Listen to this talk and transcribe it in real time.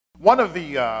One of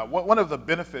the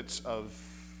benefits of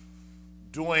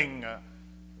doing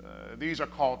these are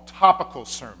called topical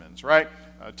sermons, right?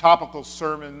 Topical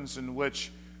sermons in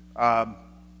which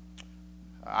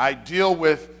I deal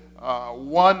with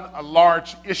a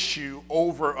large issue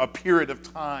over a period of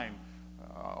time.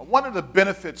 One of the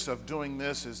benefits of doing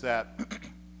this is that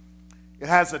it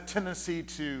has a tendency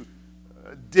to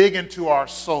dig into our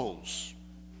souls.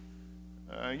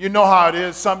 You know how it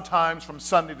is sometimes from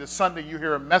Sunday to Sunday you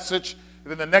hear a message,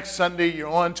 and then the next Sunday you're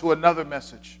on to another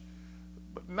message.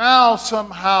 But now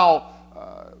somehow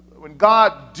when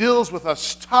God deals with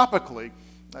us topically,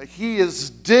 he is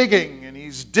digging and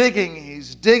he's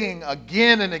digging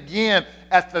again and again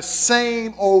at the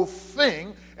same old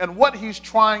thing. And what he's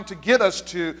trying to get us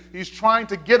to, he's trying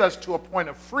to get us to a point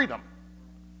of freedom.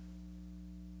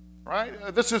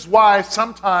 Right? This is why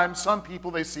sometimes some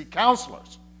people, they see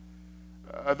counselors.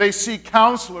 They see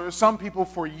counselors, some people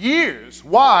for years.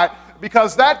 Why?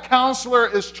 Because that counselor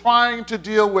is trying to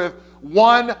deal with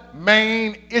one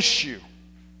main issue.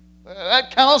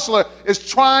 That counselor is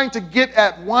trying to get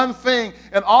at one thing,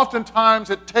 and oftentimes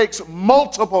it takes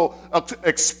multiple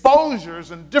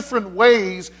exposures in different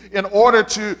ways in order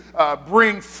to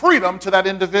bring freedom to that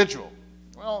individual.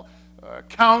 Well,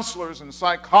 counselors and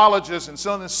psychologists and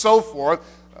so on and so forth,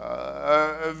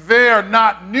 they're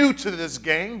not new to this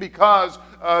game because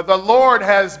the Lord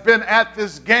has been at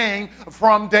this game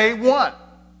from day one.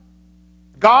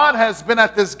 God has been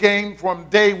at this game from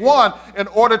day one in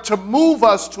order to move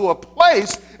us to a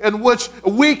place in which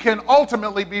we can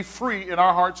ultimately be free in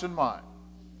our hearts and minds.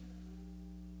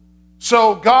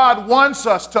 So God wants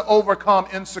us to overcome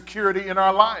insecurity in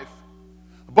our life.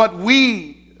 But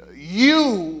we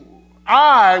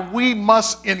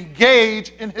must engage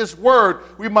in his word.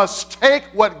 We must take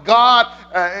what God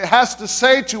has to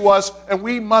say to us and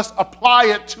we must apply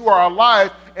it to our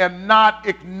life and not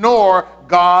ignore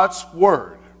God's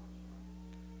word.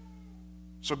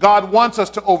 So God wants us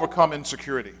to overcome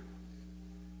insecurity.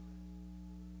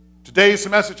 Today's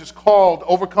message is called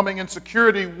Overcoming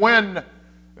Insecurity When,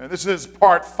 and this is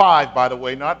part 5, by the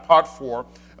way, not part 4.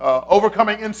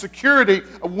 Overcoming insecurity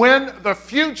when the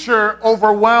future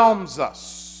overwhelms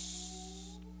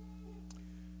us.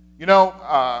 You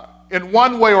know, in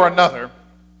one way or another,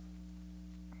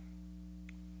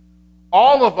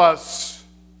 all of us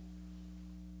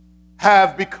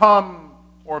have become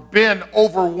or been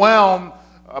overwhelmed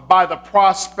by the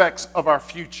prospects of our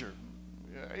future.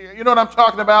 You know what I'm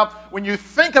talking about? When you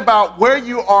think about where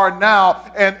you are now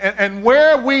and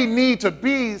where we need to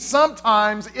be,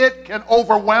 sometimes it can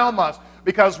overwhelm us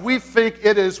because we think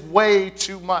it is way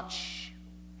too much.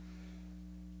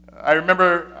 I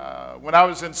remember when I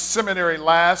was in seminary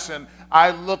last and I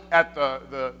looked at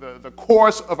the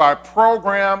course of our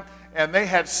program and they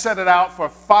had set it out for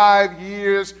 5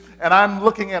 years and I'm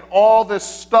looking at all this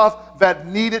stuff that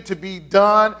needed to be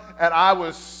done and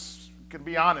can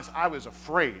be honest, I was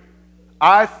afraid.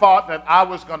 I thought that I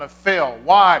was going to fail.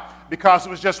 Why? Because it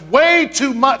was just way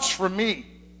too much for me.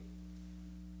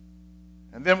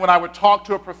 And then when I would talk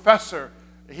to a professor,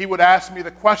 he would ask me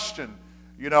the question,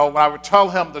 when I would tell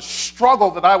him the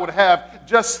struggle that I would have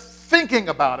just thinking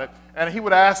about it, and he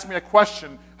would ask me a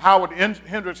question, Howard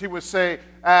Hendricks, he would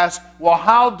ask, well,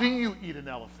 how do you eat an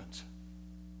elephant?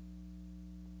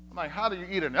 I'm like, how do you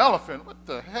eat an elephant? What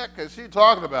the heck is he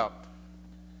talking about?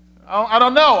 I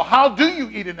don't know. How do you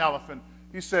eat an elephant?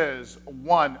 He says,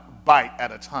 one bite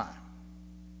at a time.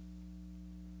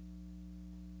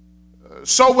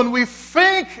 So when we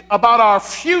think about our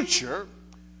future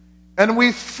and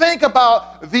we think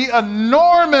about the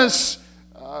enormous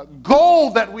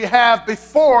goal that we have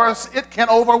before us, it can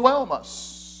overwhelm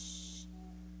us.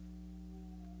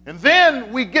 And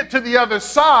then we get to the other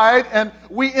side and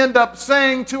we end up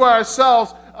saying to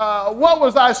ourselves, what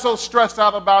was I so stressed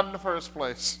out about in the first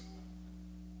place?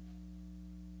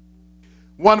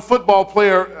 One football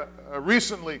player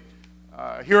recently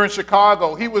here in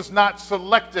Chicago, he was not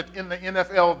selected in the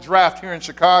NFL draft here in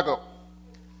Chicago.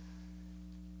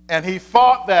 And he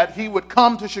thought that he would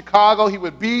come to Chicago, he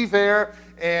would be there,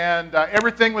 and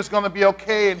everything was going to be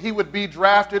okay, and he would be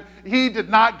drafted. He did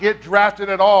not get drafted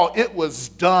at all. It was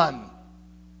done.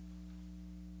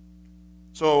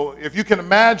 So if you can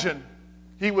imagine,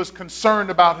 he was concerned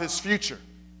about his future.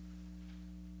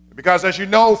 Because as you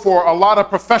know, for a lot of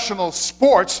professional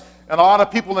sports and a lot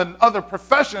of people in other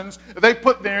professions, they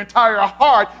put their entire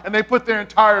heart and they put their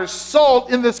entire soul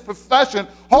in this profession,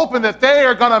 hoping that they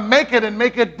are going to make it and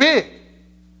make it big.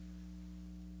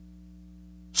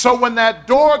 So when that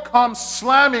door comes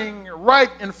slamming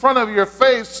right in front of your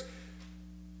face,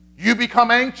 you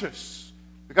become anxious.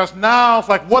 Because now it's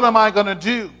like, what am I going to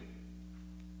do?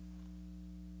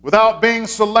 Without being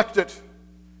selected,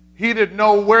 he didn't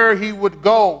know where he would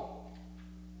go.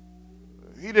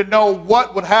 He didn't know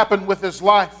what would happen with his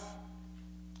life.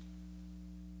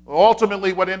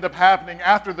 Ultimately, what ended up happening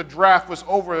after the draft was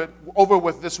over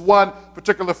with this one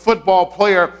particular football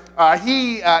player,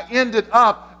 he ended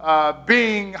up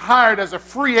being hired as a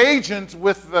free agent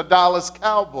with the Dallas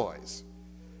Cowboys.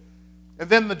 And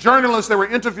then the journalists, they were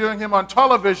interviewing him on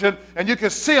television, and you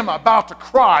could see him about to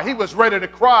cry. He was ready to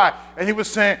cry, and he was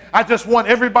saying, I just want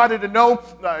everybody to know,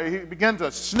 he began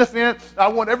to sniff in, I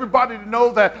want everybody to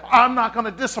know that I'm not going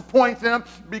to disappoint them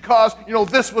because,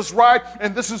 this was right,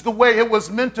 and this is the way it was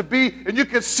meant to be. And you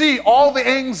could see all the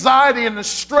anxiety and the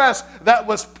stress that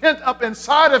was pent up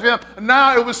inside of him, and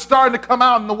now it was starting to come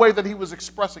out in the way that he was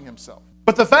expressing himself.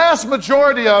 But the vast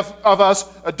majority of us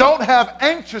don't have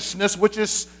anxiousness, which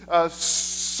is that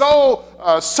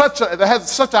has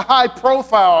such a high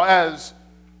profile as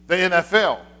the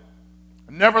NFL.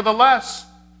 Nevertheless,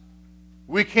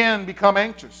 we can become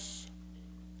anxious.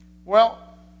 Well,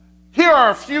 here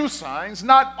are a few signs,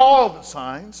 not all the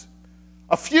signs,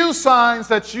 a few signs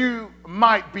that you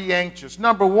might be anxious.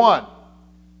 Number one,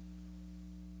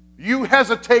 you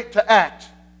hesitate to act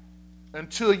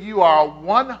until you are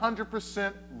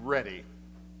 100% ready.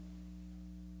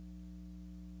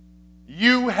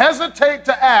 You hesitate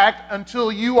to act until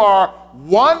you are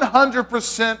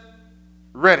 100%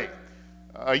 ready.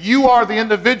 You are the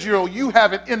individual, you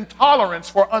have an intolerance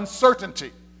for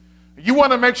uncertainty. You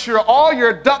want to make sure all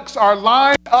your ducks are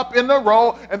lined up in a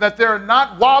row and that they're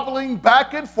not wobbling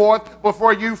back and forth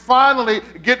before you finally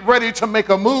get ready to make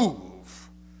a move.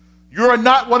 You're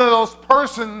not one of those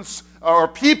persons or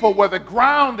people where the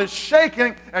ground is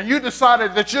shaking and you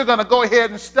decided that you're going to go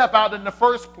ahead and step out in the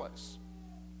first place.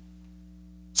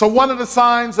 So one of the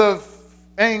signs of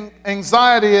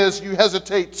anxiety is you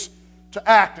hesitate to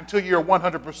act until you're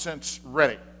 100%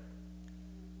 ready.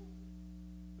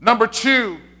 Number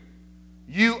two,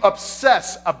 you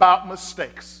obsess about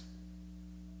mistakes.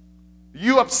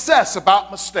 You obsess about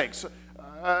mistakes.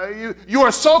 You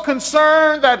are so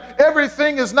concerned that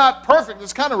everything is not perfect.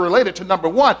 It's kind of related to number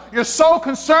one. You're so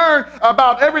concerned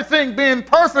about everything being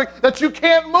perfect that you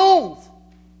can't move.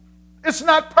 It's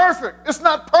not perfect. It's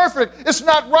not perfect. It's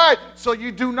not right, so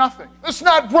you do nothing. It's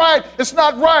not right. It's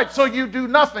not right, so you do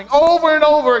nothing. Over and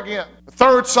over again. The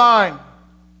third sign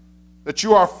that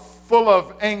you are full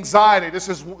of anxiety, this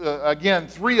is, again,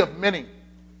 three of many,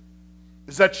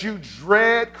 is that you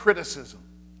dread criticism.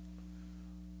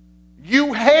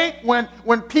 You hate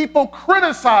when people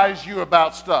criticize you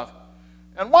about stuff.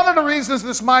 And one of the reasons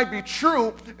this might be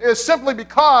true is simply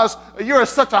because you're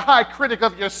such a high critic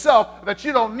of yourself that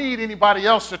you don't need anybody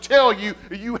else to tell you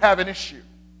you have an issue.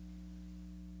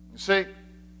 You see,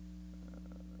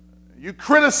 you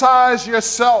criticize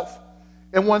yourself,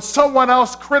 and when someone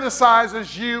else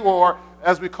criticizes you, or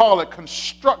as we call it,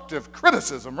 constructive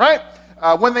criticism, right?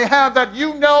 When they have that,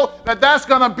 you know that that's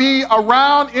going to be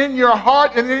around in your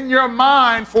heart and in your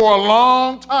mind for a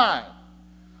long time.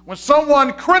 When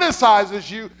someone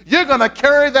criticizes you, you're going to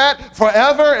carry that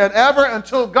forever and ever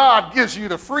until God gives you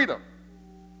the freedom.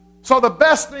 So the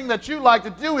best thing that you like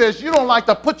to do is you don't like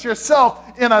to put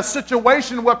yourself in a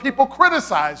situation where people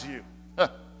criticize you.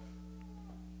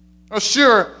 Well,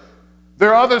 sure,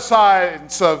 there are other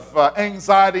signs of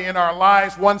anxiety in our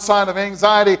lives. One sign of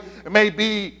anxiety may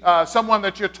be someone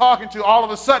that you're talking to, all of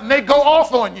a sudden they go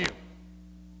off on you.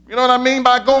 You know what I mean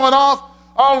by going off?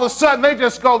 All of a sudden they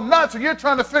just go nuts, and you're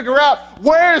trying to figure out,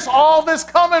 where's all this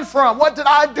coming from? What did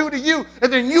I do to you?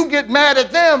 And then you get mad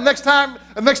at them. Next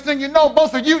thing you know,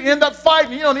 both of you end up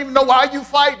fighting. You don't even know why you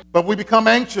fight. But we become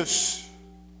anxious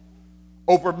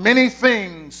over many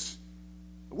things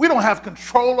we don't have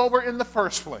control over in the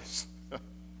first place.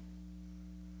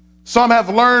 Some have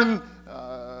learned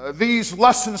these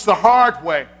lessons the hard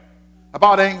way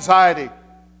about anxiety.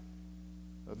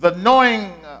 The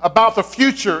knowing about the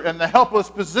future and the helpless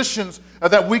positions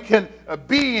that we can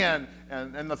be in,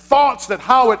 and the thoughts that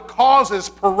how it causes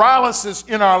paralysis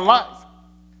in our life.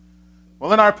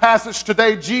 Well, in our passage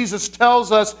today, Jesus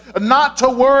tells us not to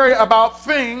worry about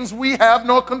things we have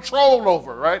no control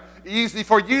over, right? Easy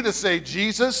for you to say,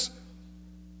 Jesus.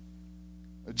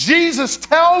 Jesus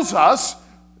tells us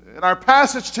in our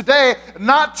passage today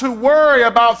not to worry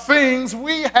about things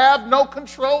we have no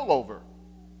control over.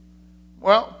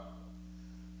 Well,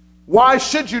 why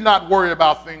should you not worry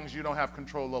about things you don't have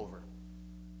control over?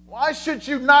 Why should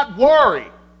you not worry?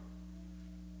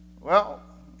 Well,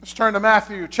 let's turn to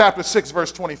Matthew chapter 6,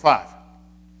 verse 25.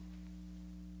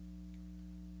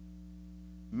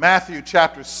 Matthew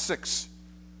chapter 6,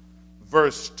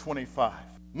 verse 25.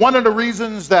 One of the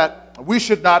reasons that we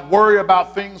should not worry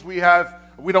about things we have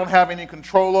we don't have any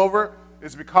control over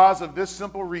is because of this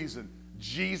simple reason.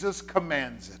 Jesus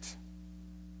commands it.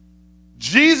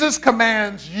 Jesus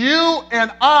commands you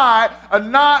and I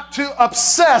not to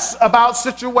obsess about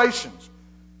situations.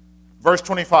 Verse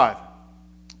 25.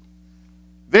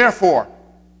 Therefore,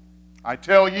 I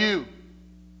tell you,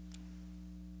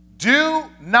 do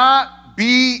not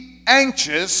be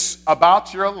anxious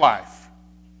about your life,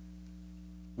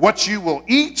 what you will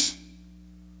eat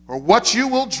or what you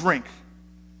will drink,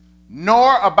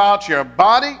 nor about your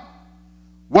body,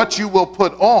 what you will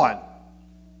put on.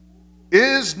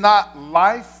 Is not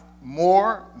life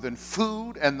more than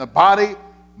food and the body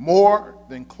more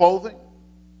than clothing?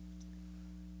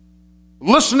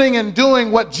 Listening and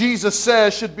doing what Jesus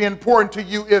says should be important to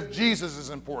you if Jesus is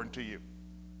important to you.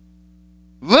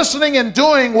 Listening and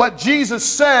doing what Jesus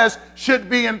says should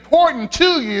be important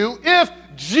to you if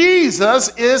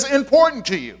Jesus is important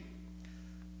to you.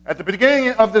 At the beginning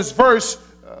of this verse,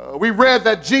 we read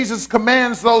that Jesus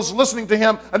commands those listening to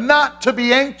him not to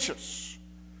be anxious.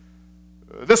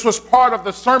 This was part of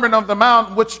the Sermon on the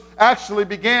Mount, which actually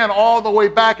began all the way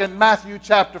back in Matthew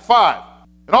chapter 5.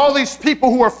 And all these people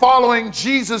who were following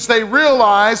Jesus, they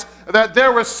realized that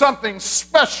there was something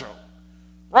special,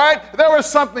 right? There was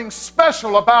something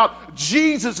special about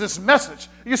Jesus' message.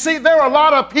 You see, there are a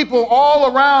lot of people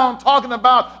all around talking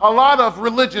about a lot of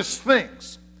religious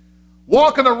things,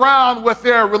 walking around with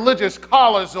their religious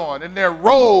collars on and their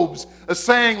robes,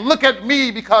 saying, look at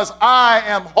me because I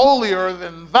am holier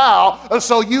than thou,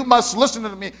 so you must listen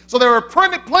to me. So there are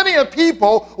plenty of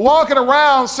people walking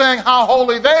around saying how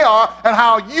holy they are and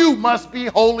how you must be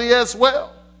holy as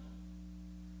well.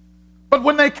 But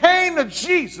when they came to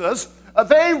Jesus,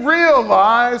 they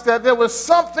realized that there was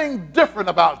something different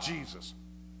about Jesus.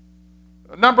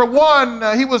 Number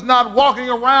one, he was not walking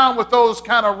around with those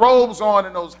kind of robes on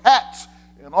and those hats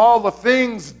and all the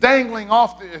things dangling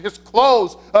off his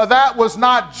clothes. That was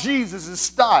not Jesus'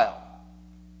 style.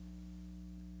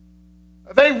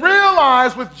 They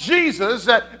realized with Jesus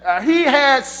that he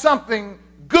had something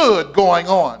good going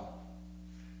on.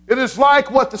 It is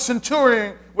like what the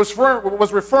centurion was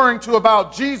referring to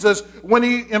about Jesus when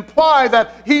he implied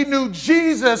that he knew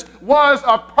Jesus was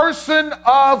a person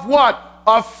of what?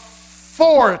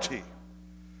 Authority.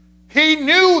 He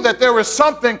knew that there was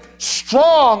something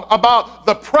strong about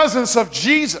the presence of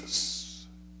Jesus.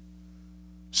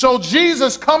 So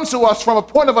Jesus comes to us from a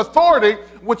point of authority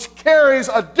which carries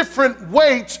a different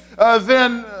weight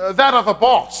than that of a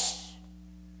boss.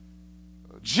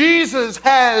 Jesus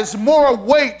has more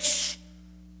weight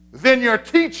than your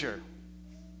teacher.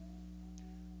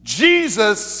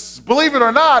 Jesus, believe it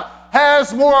or not,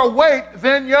 has more weight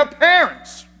than your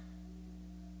parents.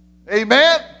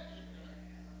 Amen?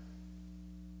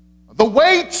 The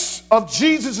weight of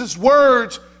Jesus'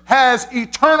 words has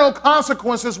eternal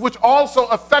consequences which also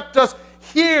affect us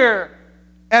here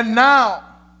and now.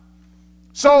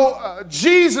 So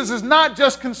Jesus is not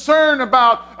just concerned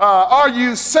about are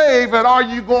you saved and are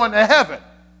you going to heaven.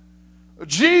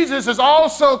 Jesus is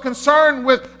also concerned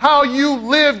with how you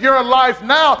live your life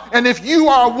now. And if you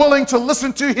are willing to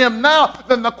listen to him now,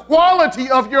 then the quality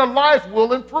of your life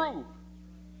will improve.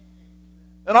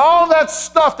 And all that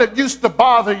stuff that used to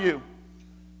bother you,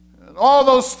 and all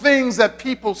those things that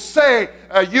people say,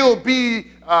 you'll be,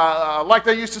 like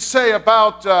they used to say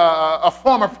about a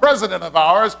former president of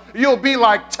ours, you'll be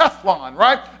like Teflon,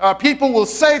 right? People will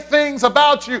say things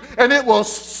about you and it will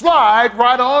slide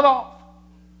right on off.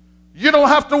 You don't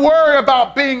have to worry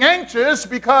about being anxious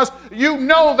because you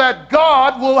know that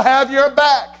God will have your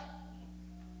back.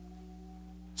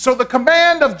 So the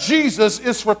command of Jesus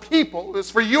is for people,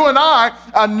 is for you and I,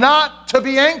 not to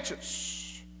be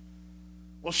anxious.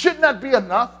 Well, shouldn't that be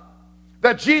enough?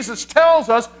 That Jesus tells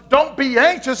us, don't be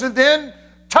anxious, and then,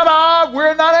 ta-da,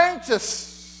 we're not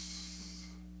anxious.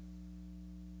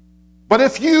 But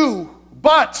if you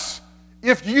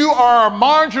are a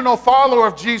marginal follower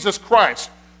of Jesus Christ,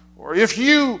 or if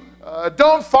you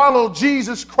don't follow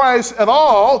Jesus Christ at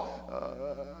all,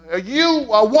 you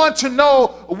want to know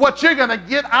what you're going to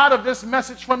get out of this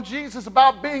message from Jesus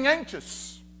about being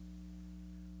anxious.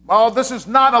 Well, this is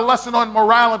not a lesson on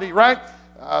morality, right?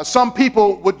 Some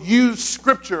people would use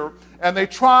Scripture, and they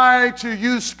try to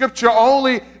use Scripture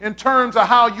only in terms of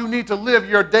how you need to live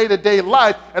your day-to-day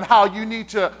life and how you need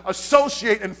to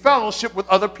associate and fellowship with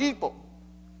other people.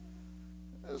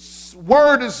 This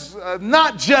word is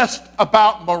not just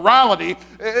about morality.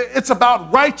 It's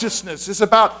about righteousness. It's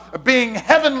about being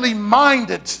heavenly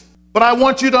minded. But I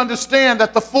want you to understand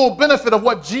that the full benefit of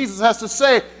what Jesus has to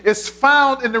say is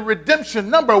found in the redemption,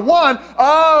 number one,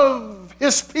 of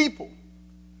his people.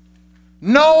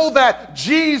 Know that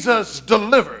Jesus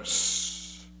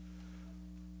delivers.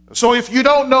 So if you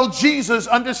don't know Jesus,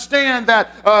 understand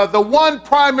that the one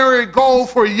primary goal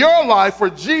for your life, for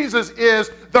Jesus, is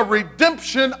the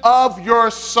redemption of your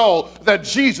soul, that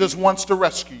Jesus wants to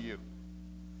rescue you.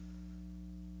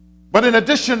 But in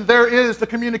addition, there is the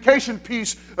communication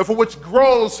piece for which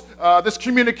grows, this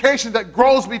communication that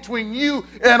grows between you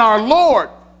and our Lord.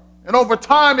 And over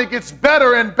time, it gets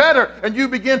better and better, and you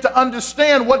begin to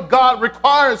understand what God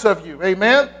requires of you.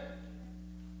 Amen?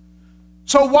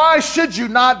 So why should you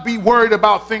not be worried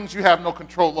about things you have no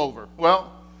control over?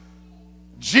 Well,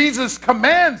 Jesus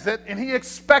commands it, and he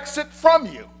expects it from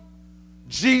you.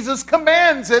 Jesus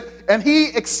commands it, and he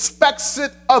expects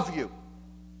it of you.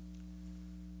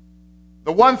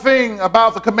 The one thing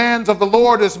about the commands of the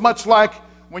Lord is much like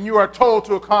when you are told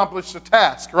to accomplish a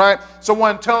task, right?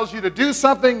 Someone tells you to do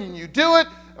something, and you do it,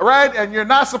 right? And you're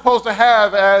not supposed to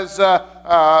have, as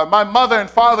my mother and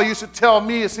father used to tell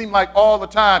me, it seemed like all the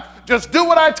time, just do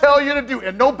what I tell you to do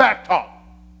and no back talk.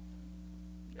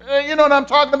 You know what I'm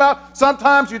talking about?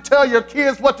 Sometimes you tell your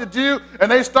kids what to do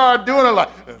and they start doing it like,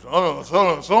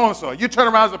 so. You turn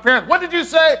around as a parent, what did you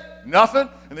say? Nothing.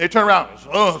 And they turn around,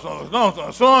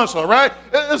 so, right?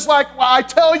 It's like, well, I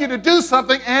tell you to do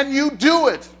something and you do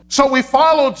it. So we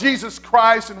follow Jesus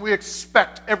Christ and we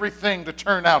expect everything to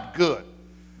turn out good.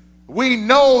 We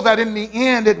know that in the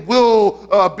end it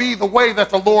will be the way that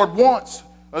the Lord wants.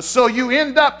 So you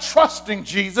end up trusting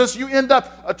Jesus. You end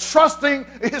up trusting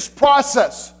his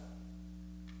process.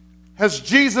 Has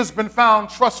Jesus been found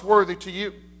trustworthy to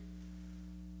you?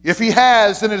 If he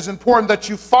has, then it is important that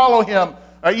you follow him,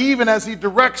 even as he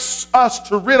directs us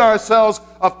to rid ourselves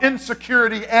of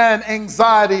insecurity and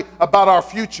anxiety about our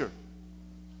future.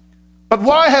 But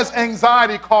why has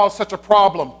anxiety caused such a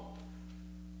problem?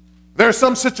 There are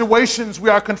some situations we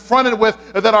are confronted with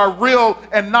that are real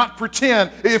and not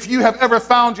pretend. If you have ever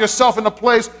found yourself in a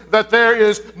place that there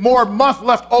is more month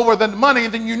left over than money,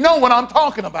 then you know what I'm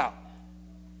talking about.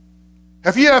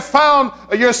 If you have found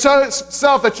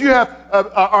yourself that you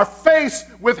are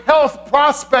faced with health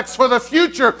prospects for the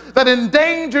future that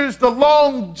endangers the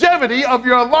longevity of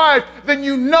your life, then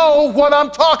you know what I'm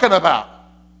talking about.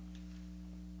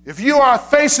 If you are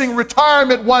facing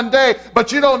retirement one day,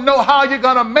 but you don't know how you're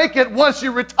going to make it once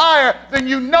you retire, then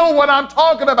you know what I'm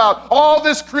talking about. All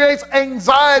this creates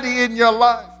anxiety in your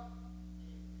life.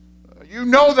 You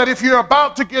know that if you're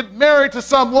about to get married to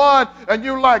someone and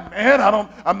you're like, man,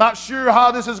 I'm not sure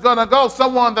how this is going to go.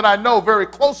 Someone that I know very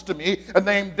close to me,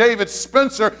 named David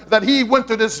Spencer, that he went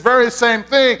through this very same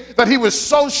thing, that he was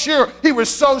so sure, he was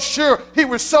so sure.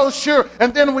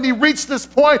 And then when he reached this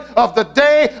point of the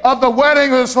day of the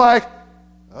wedding, it was like,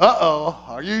 uh-oh,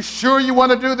 are you sure you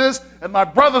want to do this? And my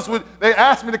brothers they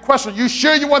asked me the question, you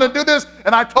sure you want to do this?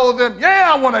 And I told them,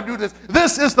 yeah, I want to do this.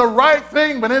 This is the right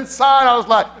thing. But inside I was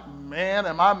like, man,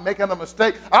 am I making a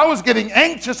mistake? I was getting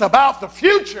anxious about the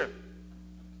future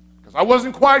because I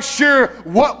wasn't quite sure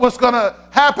what was going to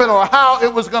happen or how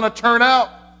it was going to turn out.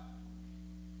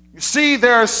 You see,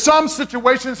 there are some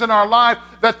situations in our life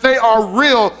that they are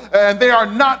real and they are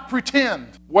not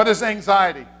pretend. What is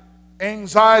anxiety?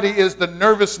 Anxiety is the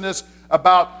nervousness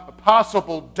about a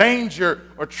possible danger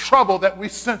or trouble that we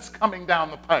sense coming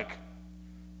down the pike.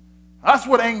 That's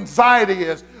what anxiety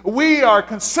is. We are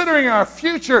considering our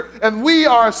future and we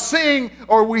are seeing,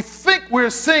 or we think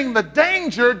we're seeing, the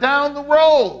danger down the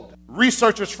road.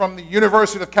 Researchers from the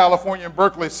University of California in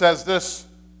Berkeley says this: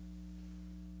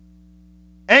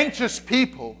 anxious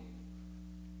people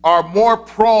are more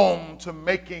prone to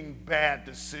making bad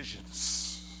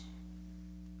decisions.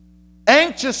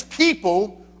 Anxious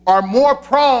people are more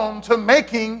prone to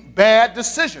making bad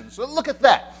decisions. So look at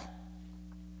that.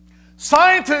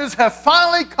 Scientists have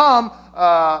finally come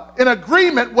in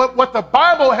agreement with what the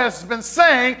Bible has been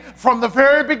saying from the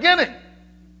very beginning.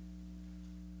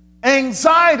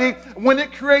 Anxiety, when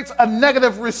it creates a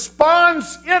negative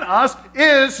response in us,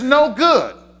 is no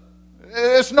good.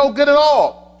 It's no good at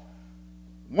all.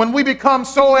 When we become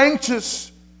so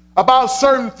anxious about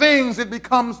certain things, it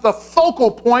becomes the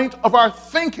focal point of our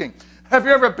thinking. Have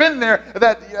you ever been there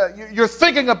that you're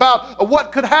thinking about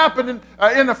what could happen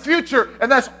in the future,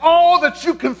 and that's all that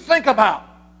you can think about?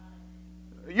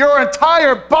 Your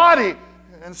entire body,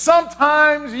 and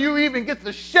sometimes you even get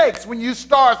the shakes when you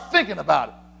start thinking about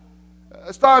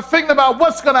it. Start thinking about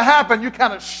what's going to happen. You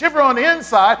kind of shiver on the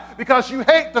inside because you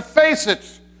hate to face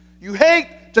it. You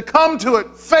hate to come to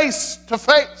it face to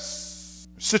face.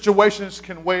 Situations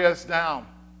can weigh us down.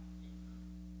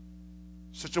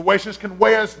 Situations can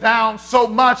weigh us down so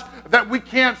much that we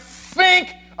can't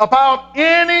think about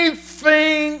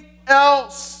anything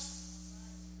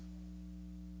else.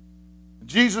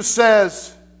 Jesus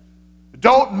says,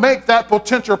 Don't make that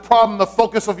potential problem the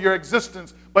focus of your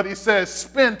existence, but he says,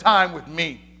 spend time with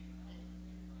me.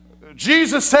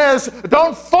 Jesus says,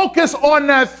 don't focus on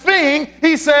that thing.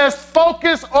 He says,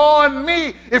 focus on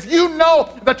me. If you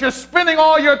know that you're spending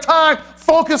all your time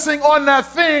focusing on that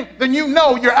thing, then you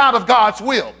know you're out of God's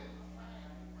will.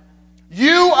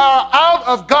 You are out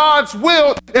of God's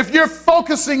will if you're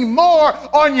focusing more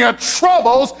on your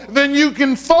troubles than you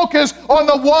can focus on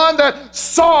the one that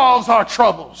solves our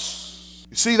troubles.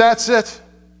 You see, that's it.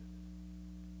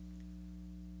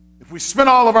 If we spend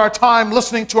all of our time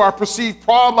listening to our perceived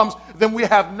problems, then we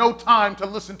have no time to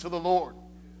listen to the Lord.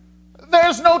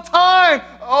 There's no time.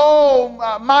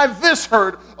 Oh, my this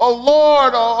hurt. Oh,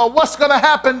 Lord, what's going to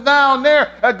happen down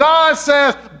there? God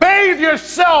says, bathe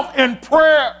yourself in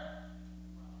prayer.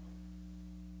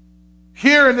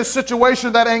 Here in this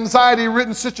situation, that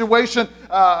anxiety-ridden situation,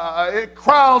 it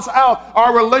crowds out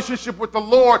our relationship with the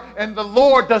Lord, and the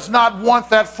Lord does not want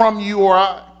that from you or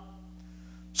I.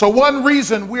 So one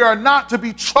reason we are not to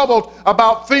be troubled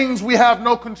about things we have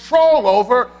no control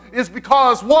over is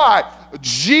because why?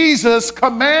 Jesus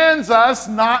commands us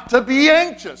not to be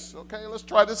anxious. Okay, let's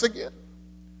try this again.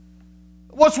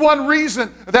 What's one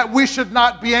reason that we should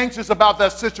not be anxious about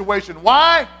that situation?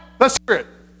 Why? Let's hear it.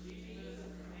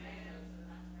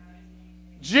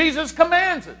 Jesus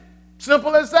commands it.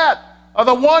 Simple as that.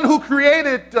 The one who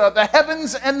created the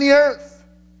heavens and the earth.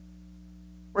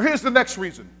 Well, here's the next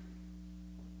reason.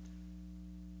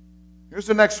 Here's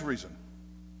the next reason.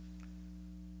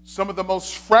 Some of the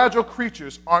most fragile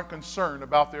creatures aren't concerned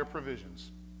about their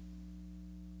provisions.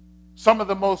 Some of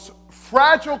the most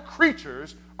fragile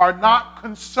creatures are not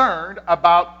concerned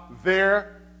about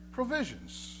their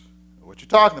provisions. What you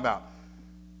talking about?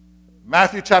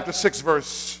 Matthew chapter 6,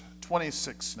 verse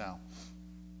 26 now.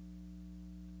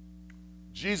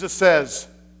 Jesus says,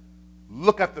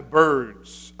 look at the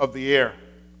birds of the air.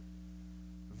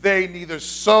 They neither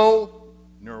sow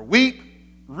nor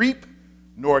reap,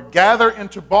 nor gather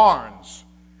into barns,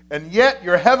 and yet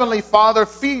your heavenly Father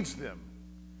feeds them.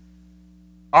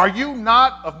 Are you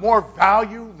not of more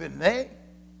value than they?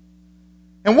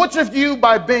 And which of you,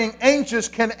 by being anxious,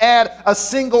 can add a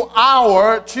single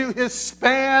hour to his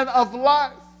span of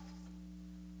life?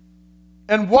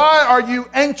 And why are you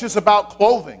anxious about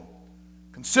clothing?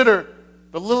 Consider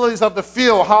the lilies of the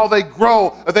field, how they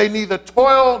grow. They neither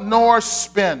toil nor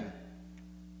spin.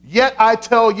 Yet I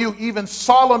tell you, even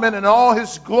Solomon in all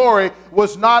his glory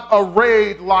was not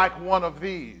arrayed like one of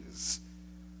these.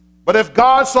 But if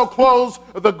God so clothes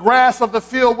the grass of the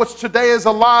field, which today is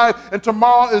alive and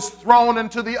tomorrow is thrown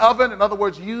into the oven, in other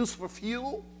words, used for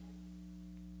fuel,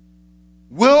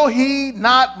 will he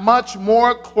not much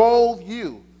more clothe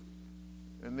you?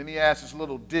 And then he asks this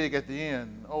little dig at the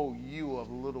end, oh, you of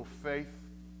little faith.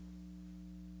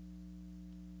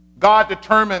 God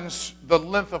determines the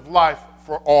length of life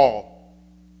for all.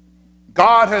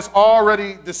 God has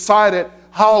already decided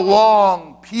how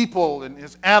long people and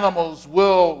his animals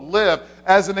will live.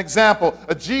 As an example,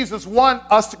 Jesus wants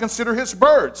us to consider his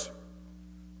birds.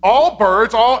 All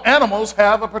birds, all animals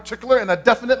have a particular and a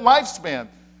definite lifespan.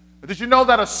 Did you know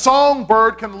that a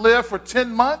songbird can live for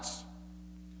 10 months?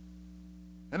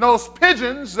 And those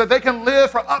pigeons, that they can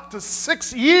live for up to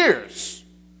 6 years.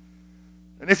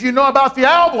 And if you know about the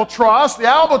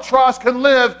albatross can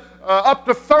live up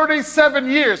to 37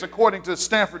 years, according to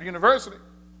Stanford University.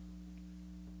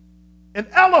 And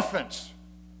elephants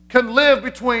can live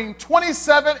between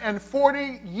 27 and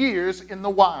 40 years in the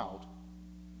wild.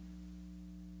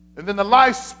 And then the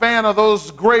lifespan of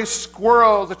those gray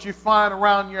squirrels that you find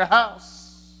around your house.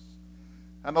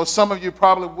 I know some of you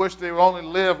probably wish they would only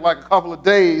live like a couple of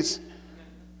days,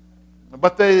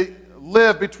 but they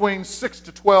live between 6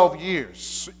 to 12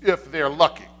 years if they're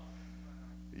lucky.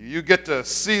 You get to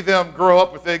see them grow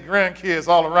up with their grandkids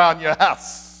all around your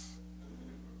house.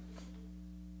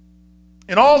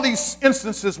 In all these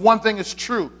instances, one thing is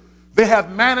true. They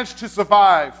have managed to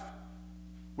survive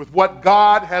with what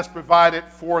God has provided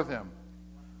for them.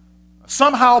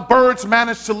 Somehow birds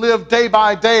manage to live day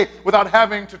by day without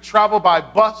having to travel by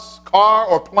bus, car,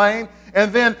 or plane.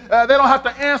 And then they don't have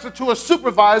to answer to a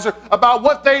supervisor about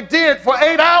what they did for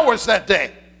 8 hours that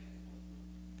day.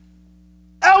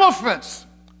 Elephants.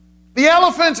 The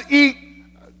elephants eat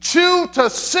 200 to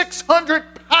 600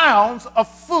 pounds of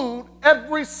food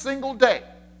every single day.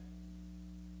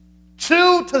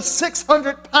 200 to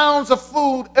 600 pounds of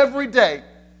food every day.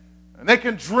 And they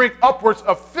can drink upwards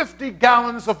of 50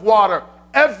 gallons of water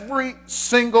every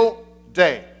single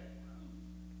day.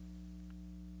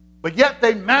 But yet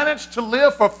they managed to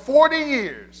live for 40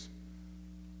 years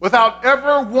without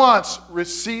ever once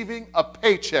receiving a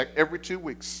paycheck every 2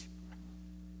 weeks.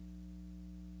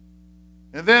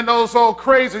 And then those old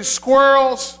crazy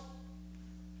squirrels,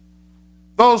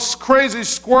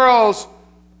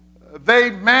 they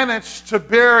manage to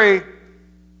bury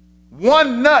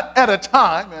one nut at a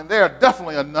time, and they're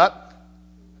definitely a nut,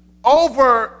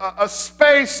 over a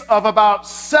space of about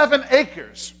 7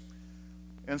 acres.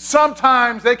 And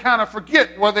sometimes they kind of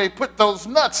forget where they put those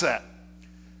nuts at.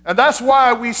 And that's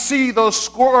why we see those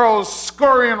squirrels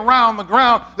scurrying around the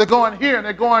ground. They're going here and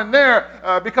they're going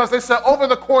there because they said over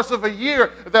the course of a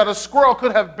year that a squirrel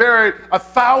could have buried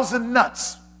 1,000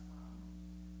 nuts.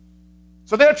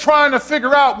 So they're trying to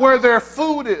figure out where their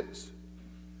food is.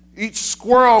 Each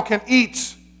squirrel can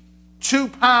eat 2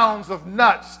 pounds of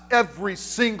nuts every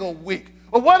single week.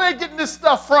 Well, where are they getting this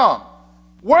stuff from?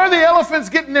 Where are the elephants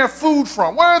getting their food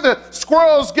from? Where are the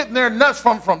squirrels getting their nuts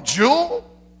from? From Jewel?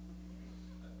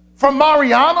 From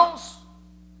Mariano's?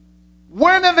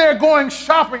 When are they going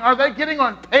shopping? Are they getting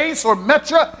on Pace or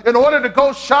Metro in order to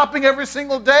go shopping every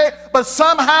single day? But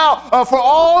somehow, for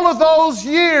all of those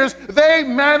years, they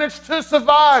managed to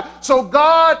survive. So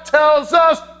God tells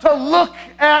us to look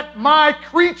at my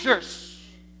creatures.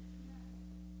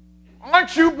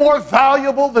 Aren't you more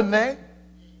valuable than they?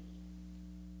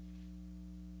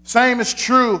 Same is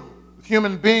true with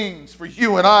human beings, for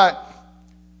you and I.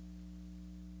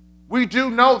 We do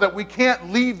know that we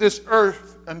can't leave this earth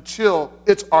until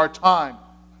it's our time.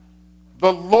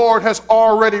 The Lord has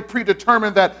already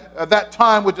predetermined that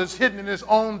time which is hidden in his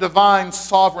own divine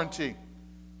sovereignty.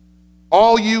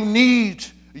 All you need,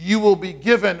 you will be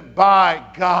given by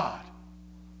God.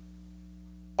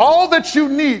 All that you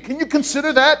need, can you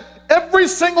consider that? Every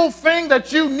single thing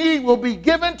that you need will be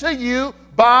given to you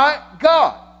by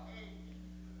God.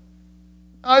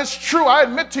 It's true, I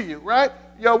admit to you, right?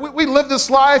 You know, we live this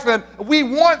life and we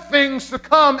want things to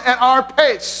come at our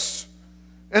pace.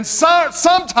 And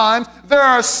sometimes there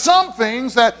are some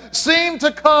things that seem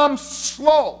to come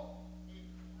slow.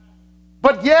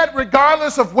 But yet,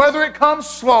 regardless of whether it comes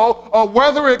slow or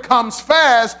whether it comes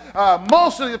fast,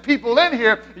 most of the people in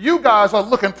here, you guys are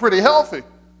looking pretty healthy.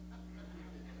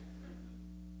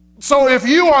 So if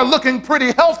you are looking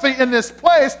pretty healthy in this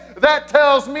place, that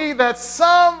tells me that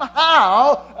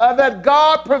somehow that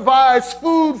God provides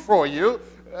food for you.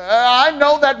 I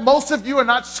know that most of you are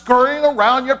not scurrying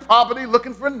around your property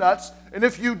looking for nuts. And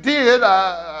if you did,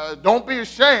 don't be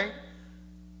ashamed.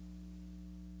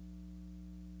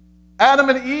 Adam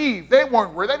and Eve, they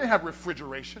weren't worried. They didn't have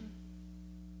refrigeration.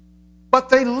 But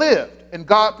they lived, and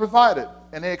God provided.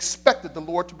 And they expected the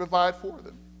Lord to provide for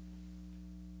them.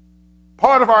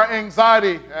 Part of our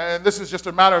anxiety, and this is just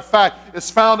a matter of fact,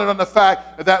 is founded on the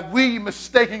fact that we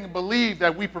mistakenly believe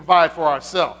that we provide for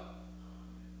ourselves.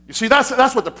 You see, that's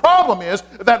what the problem is,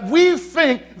 that we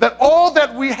think that all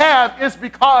that we have is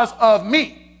because of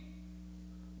me.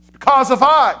 It's because of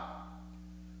I.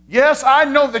 Yes, I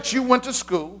know that you went to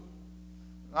school.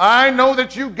 I know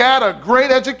that you got a great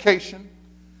education,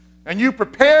 and you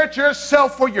prepared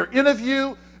yourself for your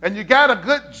interview, and you got a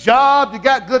good job, you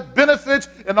got good benefits,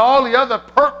 and all the other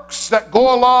perks that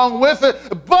go along with it.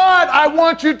 But I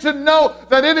want you to know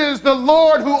that it is the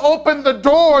Lord who opened the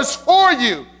doors for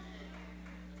you.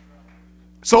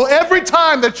 So every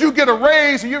time that you get a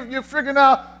raise, you're figuring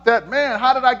out that, man,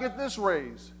 how did I get this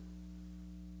raise?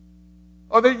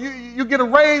 Or that you get a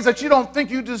raise that you don't think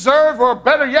you deserve, or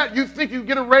better yet, you think you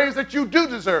get a raise that you do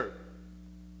deserve.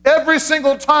 Every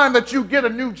single time that you get a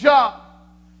new job,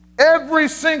 every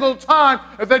single time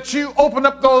that you open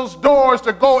up those doors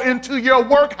to go into your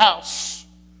workhouse,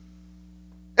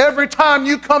 every time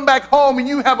you come back home and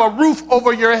you have a roof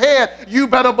over your head, you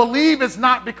better believe it's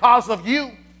not because of you.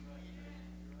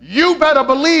 You better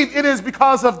believe it is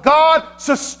because of God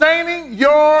sustaining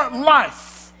your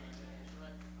life.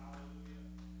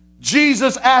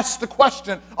 Jesus asked the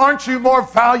question, aren't you more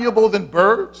valuable than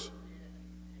birds?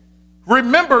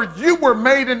 Remember, you were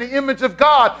made in the image of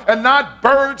God and not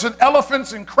birds and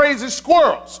elephants and crazy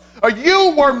squirrels.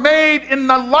 You were made in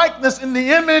the likeness, in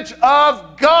the image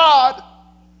of God.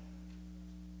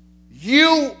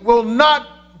 You will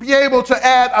not be able to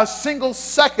add a single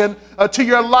second to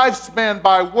your lifespan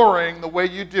by worrying the way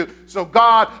you do. So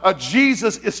God,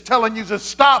 Jesus is telling you to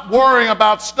stop worrying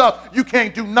about stuff you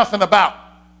can't do nothing about.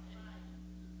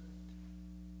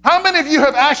 How many of you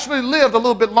have actually lived a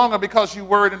little bit longer because you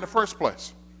worried in the first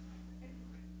place?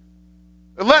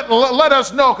 Let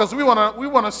us know, because we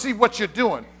want to see what you're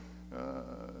doing.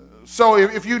 So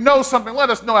if you know something, let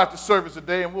us know after service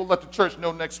today, and we'll let the church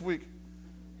know next week.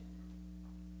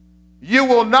 You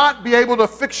will not be able to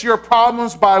fix your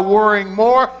problems by worrying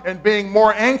more and being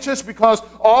more anxious, because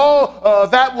all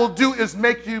that will do is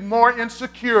make you more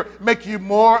insecure, make you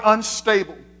more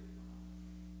unstable.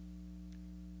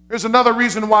 Here's another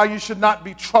reason why you should not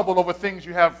be troubled over things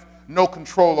you have no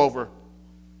control over.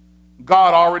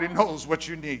 God already knows what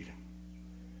you need.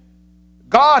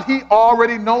 God, he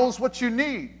already knows what you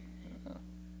need.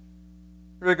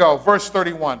 Here we go, verse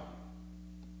 31.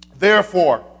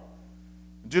 Therefore,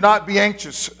 do not be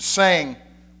anxious, saying,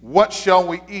 what shall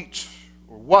we eat?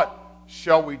 Or what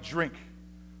shall we drink?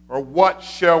 Or what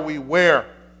shall we wear?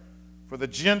 For the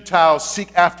Gentiles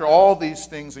seek after all these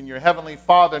things, and your heavenly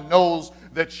Father knows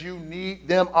that you need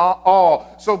them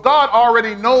all. So God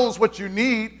already knows what you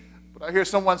need. But I hear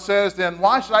someone says, then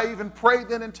why should I even pray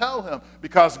then and tell him?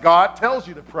 Because God tells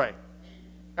you to pray.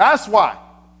 That's why.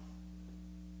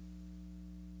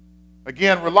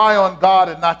 Again, rely on God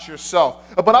and not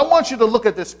yourself. But I want you to look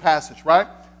at this passage, right?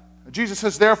 Jesus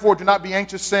says, therefore, do not be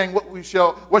anxious, saying, what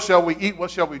shall we eat?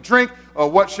 What shall we drink? Or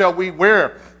what shall we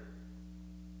wear?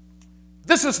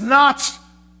 This is not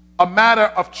a matter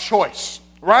of choice,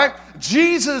 right?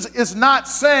 Jesus is not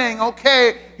saying,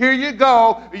 okay, here you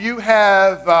go. You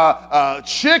have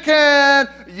chicken,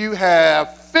 you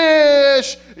have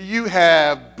fish, you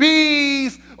have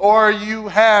beef, or you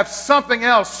have something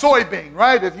else, soybean,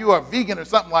 right? If you are vegan or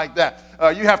something like that.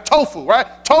 You have tofu, right?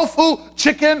 Tofu,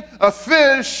 chicken,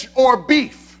 fish, or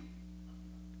beef.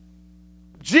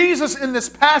 Jesus in this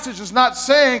passage is not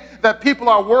saying that people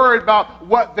are worried about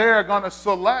what they're going to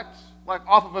select, like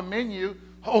off of a menu.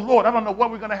 Oh, Lord, I don't know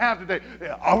what we're going to have today.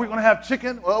 Are we going to have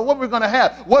chicken? Well, what are we going to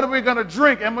have? What are we going to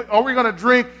drink? Are we going to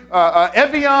drink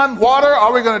Evian water?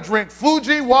 Are we going to drink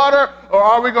Fuji water? Or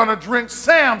are we going to drink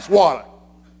Sam's water?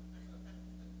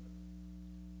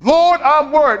 Lord,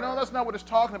 I'm worried. No, that's not what it's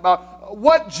talking about.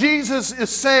 What Jesus is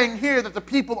saying here that the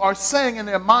people are saying in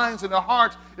their minds and their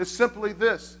hearts is simply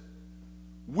this.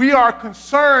 We are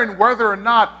concerned whether or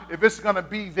not if it's going to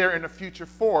be there in the future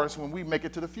for us when we make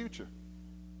it to the future.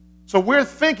 So we're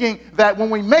thinking that when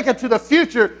we make it to the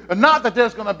future, not that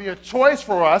there's going to be a choice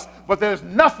for us, but there's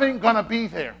nothing going to be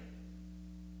there.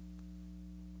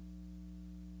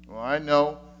 Well, I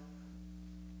know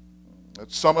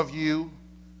that some of you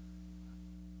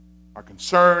are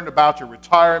concerned about your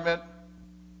retirement.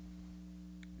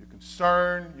 You're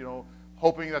concerned,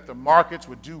 hoping that the markets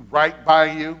would do right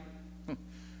by you.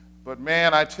 But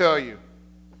man, I tell you,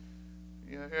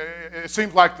 it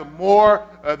seems like the more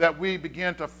that we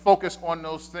begin to focus on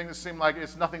those things, it seems like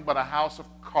it's nothing but a house of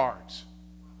cards.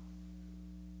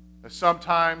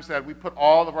 Sometimes that we put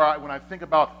all of our, when I think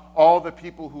about all the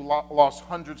people who lost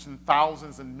hundreds and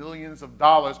thousands and millions of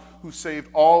dollars, who saved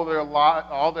all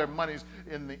their monies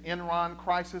in the Enron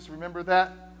crisis, remember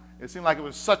that? It seemed like it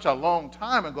was such a long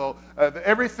time ago.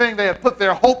 Everything they had put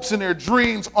their hopes and their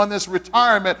dreams on this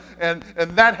retirement, and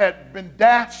that had been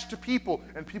dashed to people,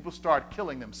 and people started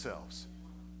killing themselves.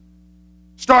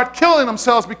 Start killing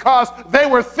themselves because they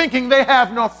were thinking they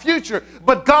have no future.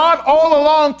 But God all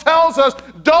along tells us,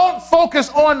 don't focus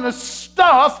on the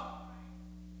stuff,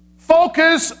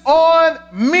 focus on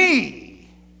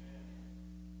me.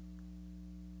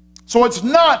 So it's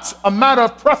not a matter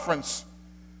of preference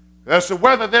as to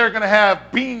whether they're going to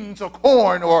have beans or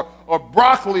corn or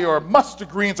broccoli or mustard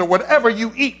greens or whatever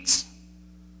you eat.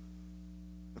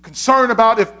 The concern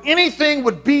about if anything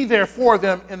would be there for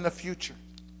them in the future.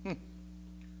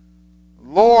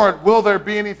 Lord, will there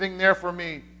be anything there for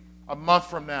me a month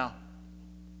from now?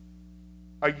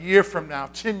 A year from now,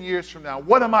 10 years from now?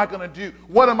 What am I going to do?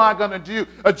 What am I going to do?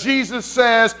 Jesus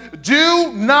says,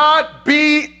 do not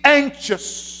be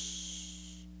anxious.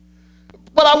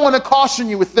 But I want to caution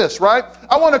you with this, right?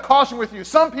 I want to caution with you.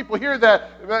 Some people hear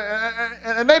that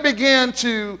and they begin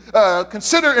to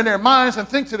consider in their minds and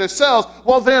think to themselves,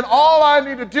 well, then all I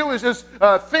need to do is just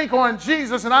think on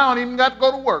Jesus and I don't even got to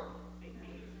go to work.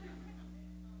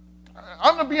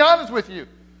 I'm going to be honest with you.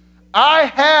 I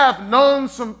have known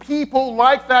some people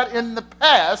like that in the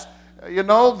past,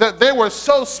 that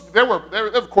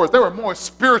they were more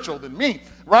spiritual than me,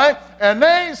 right? And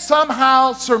they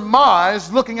somehow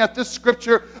surmised, looking at this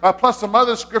scripture plus some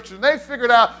other scriptures, and they figured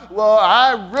out, well,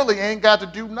 I really ain't got to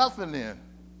do nothing then.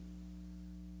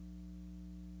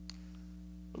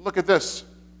 Look at this,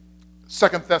 2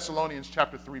 Thessalonians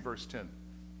chapter 3, verse 10.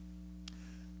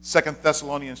 2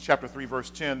 Thessalonians chapter 3,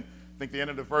 verse 10, I think the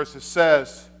end of the verse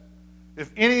says,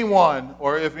 if anyone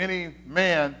or if any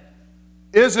man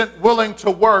isn't willing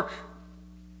to work,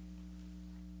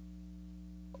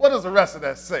 what does the rest of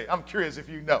that say? I'm curious if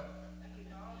you know.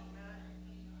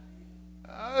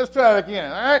 Let's try it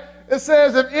again, all right? It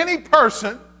says, if any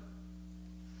person,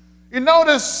 you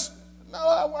notice,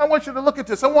 I want you to look at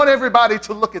this. I want everybody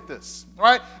to look at this, all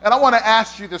right? And I want to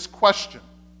ask you this question.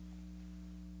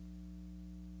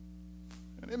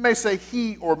 It may say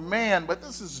he or man, but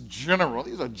this is general.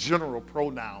 These are general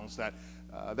pronouns that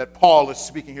Paul is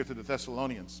speaking here to the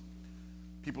Thessalonians,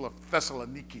 people of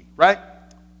Thessaloniki, right?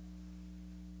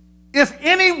 If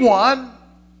anyone,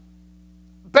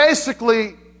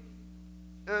 basically,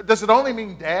 does it only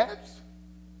mean dads?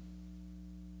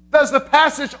 Does the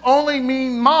passage only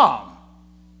mean mom?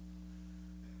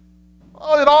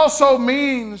 Well, it also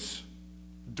means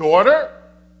daughter.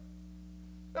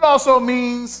 It also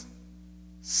means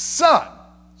son.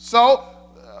 So,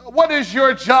 what is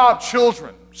your job,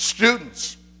 children,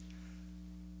 students?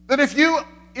 That if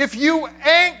you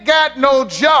ain't got no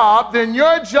job, then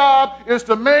your job is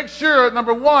to make sure,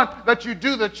 number one, that you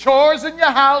do the chores in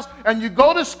your house and you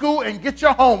go to school and get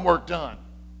your homework done.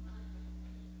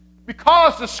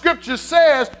 Because the scripture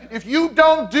says if you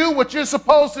don't do what you're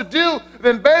supposed to do,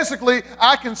 then basically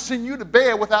I can send you to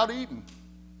bed without eating.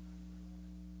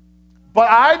 But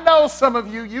I know some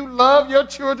of you love your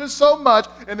children so much,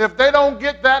 and if they don't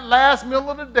get that last meal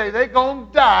of the day, they're going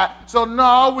to die. So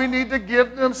no, we need to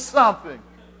give them something.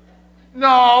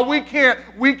 No, we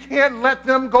can't let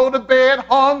them go to bed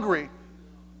hungry.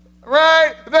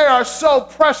 Right? They are so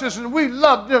precious and we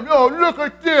love them. Oh, look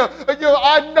at them.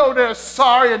 I know they're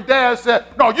sorry. And Dad said,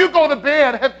 no, you go to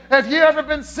bed. Have you ever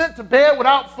been sent to bed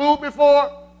without food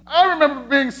before? I remember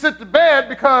being sent to bed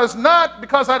not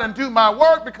because I didn't do my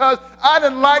work, because I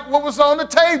didn't like what was on the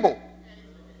table.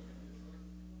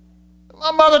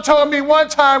 My mother told me one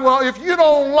time, well, if you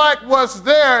don't like what's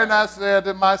there, and I said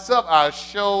to myself, I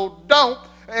sure don't,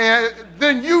 and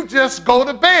then you just go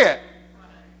to bed.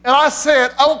 And I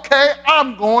said, okay,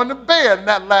 I'm going to bed. And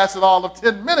that lasted all of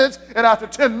 10 minutes. And after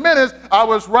 10 minutes, I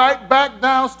was right back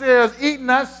downstairs eating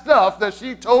that stuff that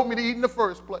she told me to eat in the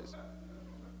first place.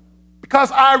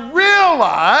 Because I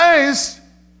realized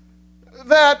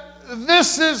that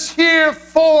this is here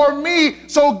for me.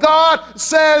 So God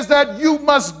says that you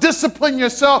must discipline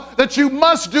yourself, that you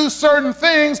must do certain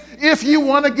things if you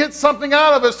want to get something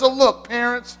out of it. So look,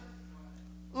 parents,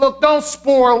 don't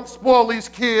spoil these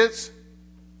kids.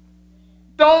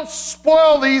 Don't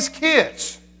spoil these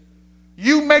kids.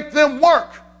 You make them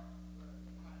work.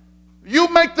 You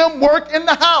make them work in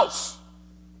the house.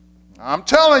 I'm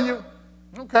telling you.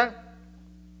 Okay.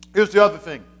 Here's the other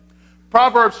thing.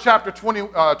 Proverbs chapter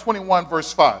 21,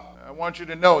 verse 5. I want you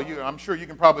to know, I'm sure you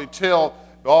can probably tell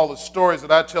all the stories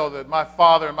that I tell that my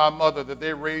father and my mother, that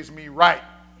they raised me right.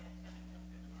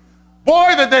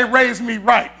 Boy, did they raise me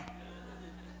right.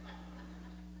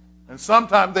 And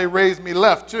sometimes they raise me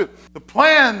left too. The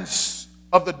plans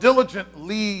of the diligent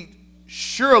lead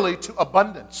surely to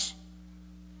abundance,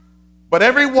 but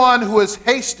everyone who is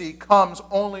hasty comes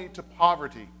only to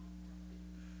poverty.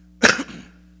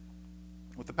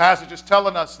 What the passage is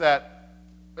telling us that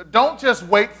don't just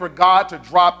wait for God to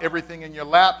drop everything in your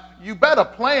lap. You better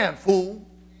plan, fool.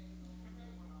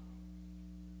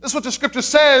 This is what the scripture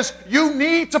says. You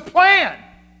need to plan.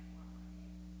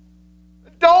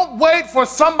 Don't wait for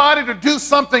somebody to do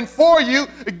something for you.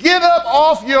 Get up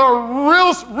off your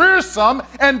rearsome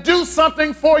and do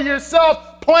something for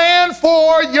yourself. Plan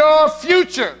for your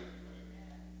future.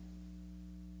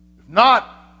 If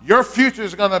not, your future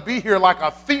is going to be here like a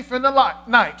thief in the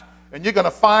night, and you're going to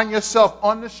find yourself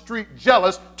on the street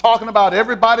jealous, talking about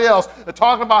everybody else,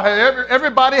 talking about how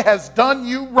everybody has done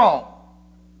you wrong.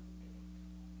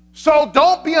 So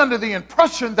don't be under the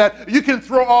impression that you can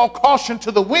throw all caution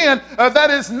to the wind.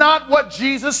 That is not what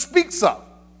Jesus speaks of.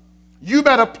 You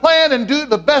better plan and do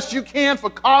the best you can for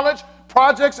college,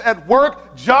 projects at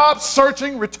work, job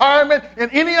searching, retirement, and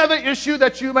any other issue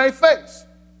that you may face.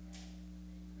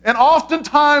 And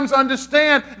oftentimes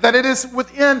understand that it is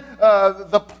within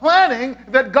the planning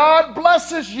that God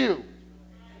blesses you.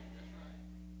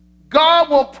 God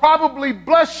will probably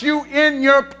bless you in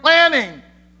your planning.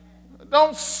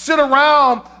 Don't sit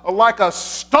around like a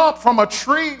stump from a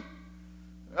tree.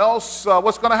 Else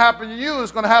what's going to happen to you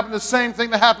is going to happen the same thing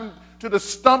that happened to the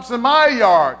stumps in my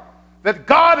yard. That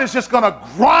God is just going to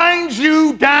grind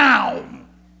you down.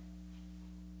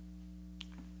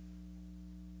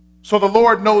 So the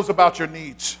Lord knows about your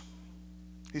needs.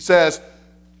 He says,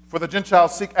 for the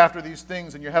Gentiles seek after these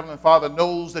things, and your heavenly Father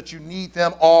knows that you need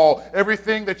them all.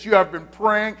 Everything that you have been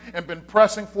praying and been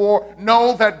pressing for,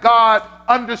 know that God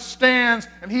understands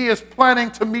and He is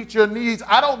planning to meet your needs.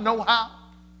 I don't know how.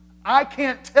 I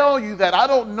can't tell you that. I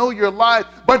don't know your life,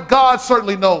 but God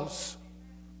certainly knows.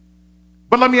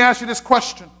 But let me ask you this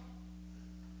question.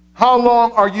 How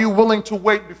long are you willing to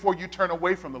wait before you turn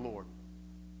away from the Lord?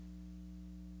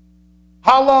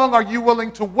 How long are you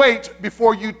willing to wait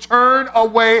before you turn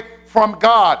away from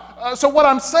God. So what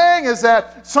I'm saying is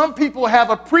that some people have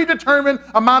a predetermined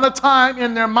amount of time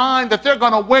in their mind that they're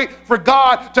going to wait for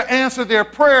God to answer their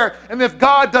prayer. And if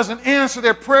God doesn't answer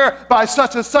their prayer by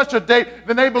such and such a date,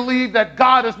 then they believe that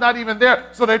God is not even there.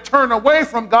 So they turn away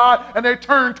from God and they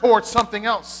turn towards something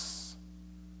else.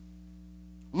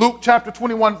 Luke chapter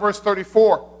 21, verse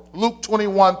 34. Luke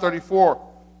 21, 34.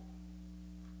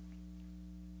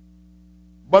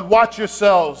 But watch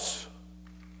yourselves,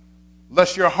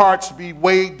 lest your hearts be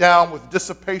weighed down with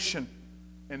dissipation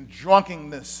and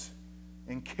drunkenness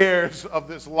and cares of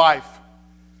this life.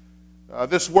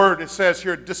 This word, it says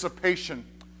here, dissipation.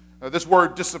 This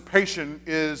word dissipation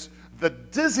is the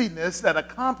dizziness that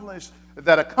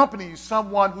accompanies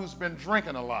someone who's been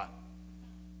drinking a lot.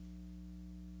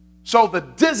 So the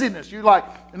dizziness,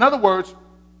 in other words,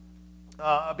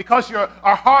 because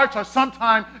our hearts are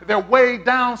sometimes, they're weighed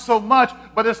down so much,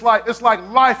 but it's like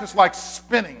life is like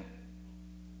spinning.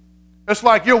 It's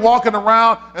like you're walking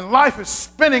around and life is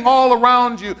spinning all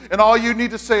around you, and all you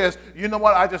need to say is, you know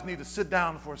what, I just need to sit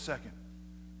down for a second.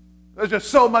 There's just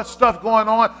so much stuff going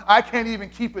on, I can't even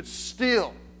keep it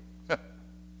still. The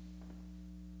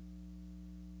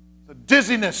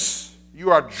dizziness,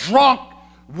 you are drunk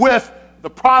with the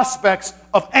prospects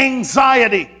of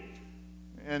anxiety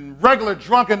and regular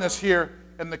drunkenness here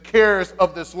and the cares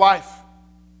of this life.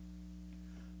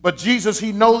 But Jesus,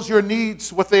 he knows your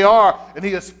needs, what they are, and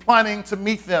he is planning to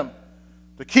meet them.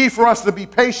 The key for us to be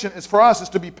patient is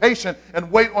to be patient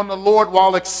and wait on the Lord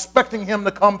while expecting him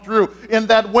to come through. In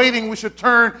that waiting, we should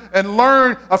turn and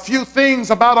learn a few things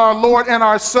about our Lord and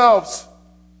ourselves.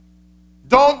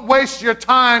 Don't waste your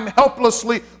time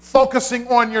helplessly focusing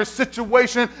on your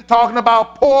situation, talking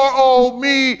about poor old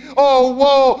me, oh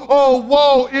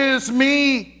woe is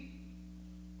me.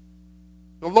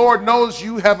 The Lord knows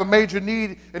you have a major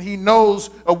need, and he knows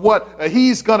what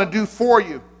he's going to do for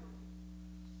you.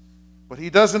 But he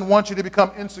doesn't want you to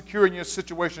become insecure in your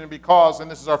situation because, and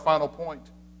this is our final point,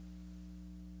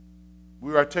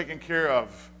 we are taken care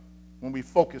of when we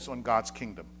focus on God's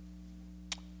kingdom.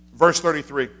 Verse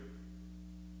 33.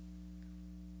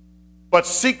 But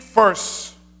seek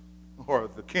first, or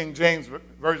the King James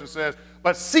Version says,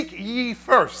 but seek ye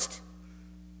first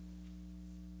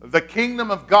the kingdom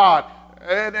of God.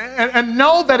 And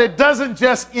know that it doesn't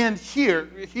just end here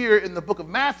in the book of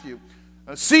Matthew.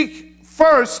 Seek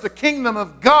first the kingdom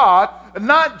of God, and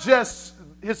not just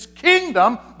his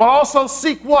kingdom, but also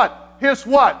seek what? His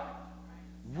what?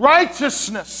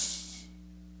 Righteousness.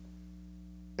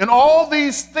 And all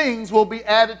these things will be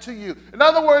added to you. In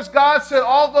other words, God said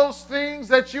all those things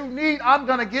that you need, I'm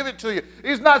going to give it to you.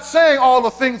 He's not saying all the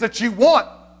things that you want.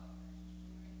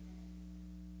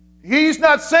 He's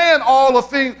not saying all the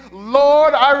things.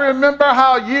 Lord, I remember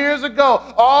how years ago,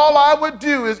 all I would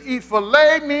do is eat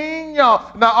filet mignon.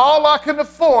 Now all I can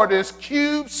afford is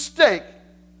cube steak.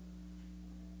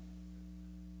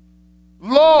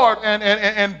 Lord,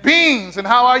 and beans, and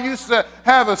how I used to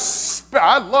have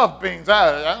I love beans.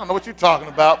 I don't know what you're talking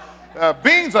about.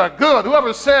 Beans are good.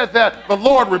 Whoever said that, the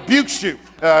Lord rebukes you.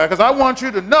 Because I want you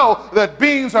to know that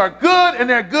beans are good and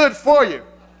they're good for you.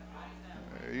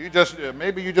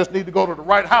 Maybe you just need to go to the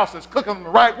right house that's cooking them the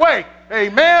right way.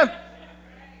 Amen.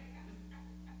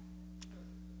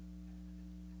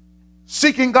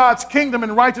 Seeking God's kingdom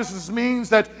and righteousness means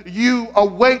that you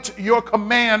await your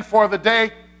command for the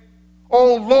day.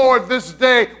 Oh Lord, this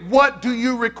day, what do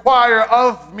you require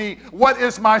of me? What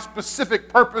is my specific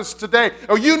purpose today?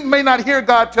 Or you may not hear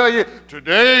God tell you,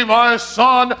 today my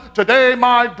son, today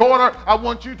my daughter, I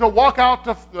want you to walk out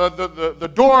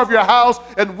the door of your house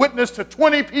and witness to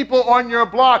 20 people on your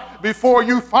block before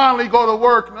you finally go to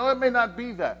work. No, it may not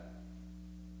be that.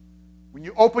 When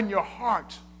you open your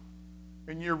heart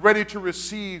and you're ready to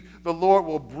receive, the Lord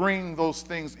will bring those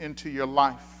things into your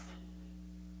life.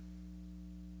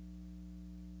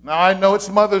 Now, I know it's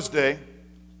Mother's Day,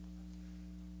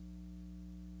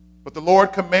 but the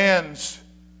Lord commands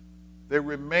they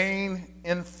remain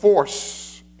in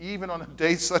force even on a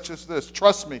day such as this.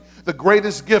 Trust me, the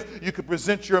greatest gift you could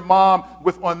present your mom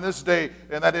with on this day,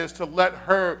 and that is to let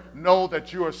her know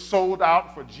that you are sold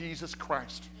out for Jesus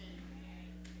Christ.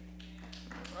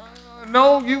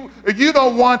 No, you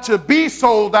don't want to be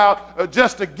sold out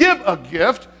just to give a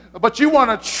gift, but you want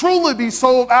to truly be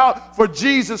sold out for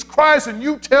Jesus Christ, and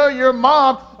you tell your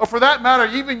mom, or for that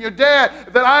matter, even your dad,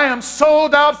 that I am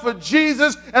sold out for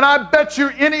Jesus, and I bet you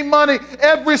any money,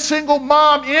 every single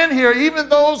mom in here, even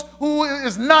those who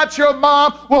is not your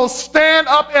mom, will stand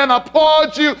up and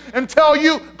applaud you and tell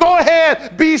you, go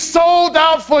ahead, be sold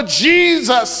out for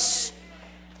Jesus.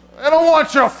 They don't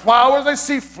want your flowers. They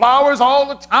see flowers all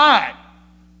the time.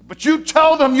 But you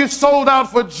tell them you sold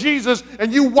out for Jesus,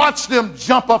 and you watch them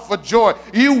jump up for joy.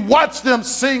 You watch them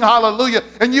sing hallelujah,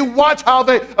 and you watch how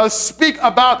they speak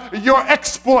about your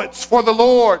exploits for the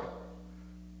Lord.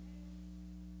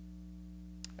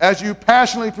 As you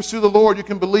passionately pursue the Lord, you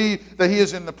can believe that He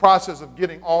is in the process of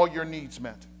getting all your needs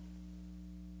met.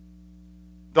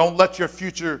 Don't let your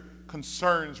future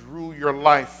concerns rule your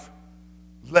life.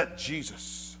 Let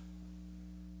Jesus.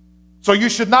 So you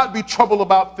should not be troubled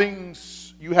about things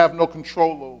you have no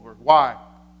control over. Why?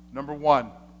 Number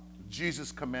one,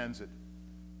 Jesus commands it.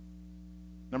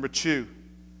 Number two,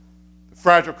 the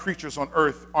fragile creatures on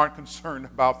earth aren't concerned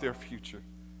about their future.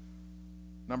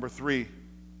 Number three,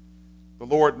 the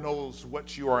Lord knows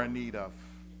what you are in need of.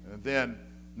 And then,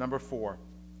 number four,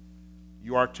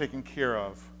 you are taken care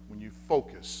of when you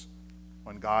focus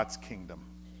on God's kingdom.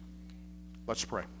 Let's pray.